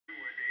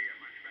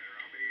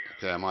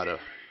Okay, I might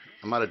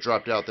have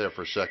dropped out there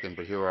for a second,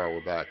 but here we are,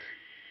 we're back. I'm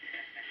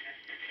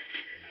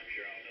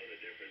sure I'll know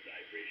the difference. I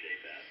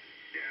appreciate that.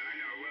 Yeah, I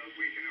know. Well,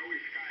 we can always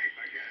Skype,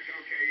 I guess.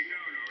 Okay, no,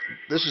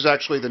 This is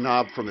actually the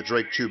knob from the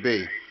Drake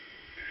 2B.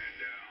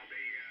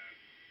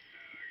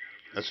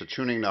 That's a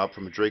tuning knob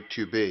from a Drake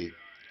 2B.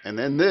 And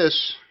then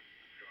this,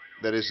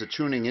 that is the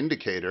tuning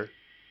indicator,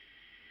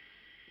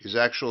 is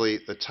actually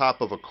the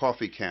top of a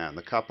coffee can,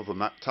 the top of a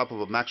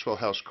Maxwell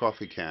House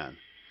coffee can.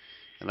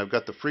 And I've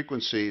got the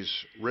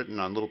frequencies written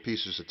on little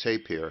pieces of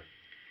tape here.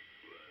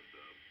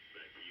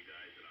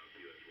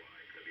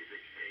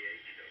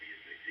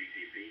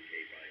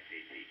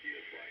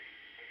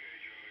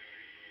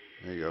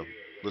 There you go.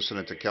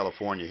 Listening to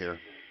California here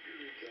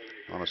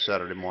on a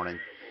Saturday morning.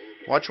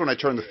 Watch when I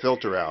turn the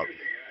filter out.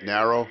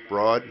 Narrow,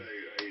 broad.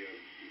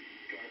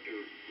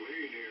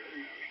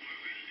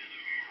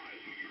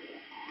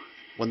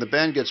 When the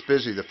band gets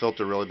busy, the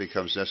filter really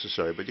becomes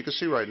necessary. But you can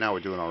see right now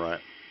we're doing all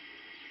right.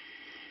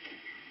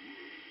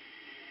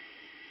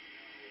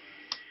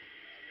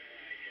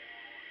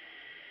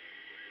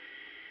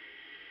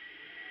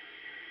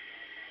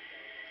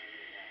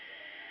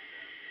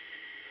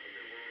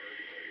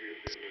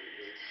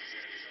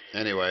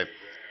 Anyway,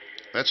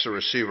 that's the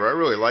receiver. I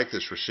really like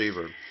this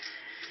receiver.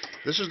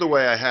 This is the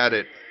way I had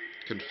it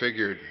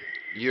configured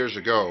years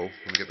ago.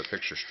 Let me get the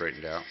picture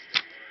straightened out.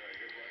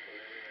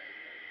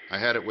 I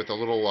had it with a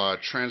little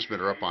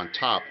transmitter up on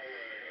top,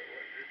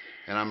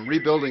 and I'm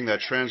rebuilding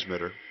that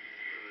transmitter.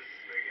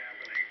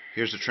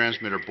 Here's the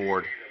transmitter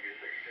board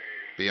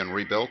being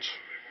rebuilt,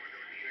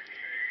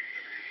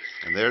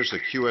 and there's the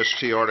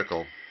QST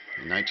article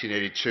in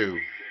 1982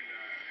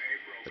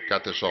 that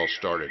got this all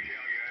started.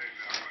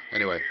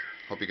 Anyway,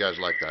 hope you guys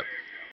like that.